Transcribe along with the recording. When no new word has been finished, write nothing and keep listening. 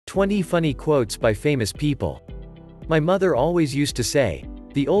20 funny quotes by famous people. My mother always used to say,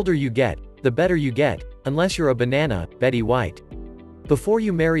 "The older you get, the better you get, unless you're a banana." Betty White. Before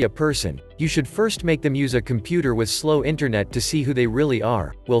you marry a person, you should first make them use a computer with slow internet to see who they really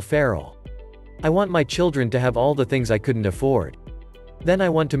are. Will Ferrell. I want my children to have all the things I couldn't afford. Then I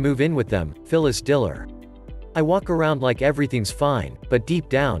want to move in with them. Phyllis Diller. I walk around like everything's fine, but deep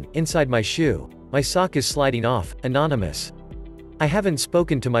down, inside my shoe, my sock is sliding off. Anonymous. I haven't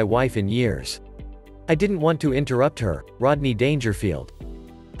spoken to my wife in years. I didn't want to interrupt her. Rodney Dangerfield.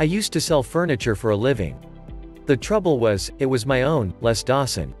 I used to sell furniture for a living. The trouble was, it was my own. Les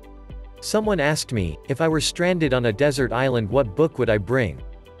Dawson. Someone asked me, if I were stranded on a desert island, what book would I bring?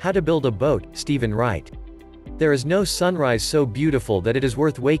 How to Build a Boat. Stephen Wright. There is no sunrise so beautiful that it is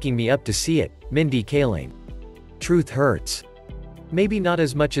worth waking me up to see it. Mindy Kaling. Truth hurts. Maybe not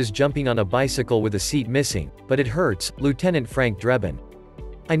as much as jumping on a bicycle with a seat missing, but it hurts. Lieutenant Frank Drebin.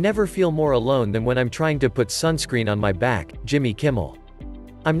 I never feel more alone than when I'm trying to put sunscreen on my back. Jimmy Kimmel.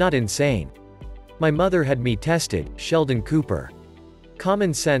 I'm not insane. My mother had me tested. Sheldon Cooper.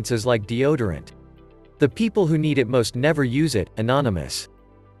 Common sense is like deodorant. The people who need it most never use it. Anonymous.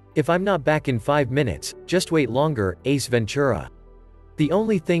 If I'm not back in 5 minutes, just wait longer. Ace Ventura. The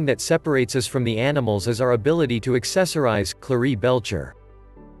only thing that separates us from the animals is our ability to accessorize. Clarie Belcher.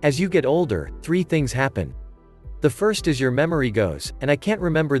 As you get older, 3 things happen. The first is your memory goes, and I can't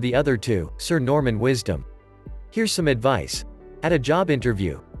remember the other 2. Sir Norman Wisdom. Here's some advice. At a job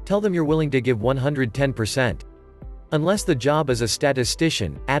interview, tell them you're willing to give 110%. Unless the job is a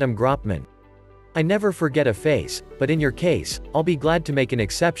statistician. Adam Gropman. I never forget a face, but in your case, I'll be glad to make an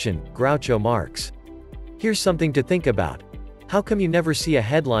exception. Groucho Marx. Here's something to think about. How come you never see a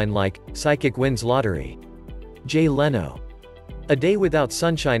headline like, "Psychic wins lottery"? Jay Leno. A day without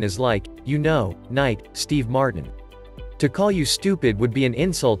sunshine is like, night. Steve Martin. To call you stupid would be an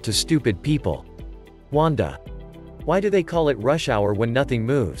insult to stupid people. Wanda. Why do they call it rush hour when nothing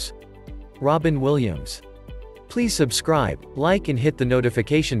moves? Robin Williams. Please subscribe, like and hit the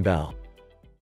notification bell.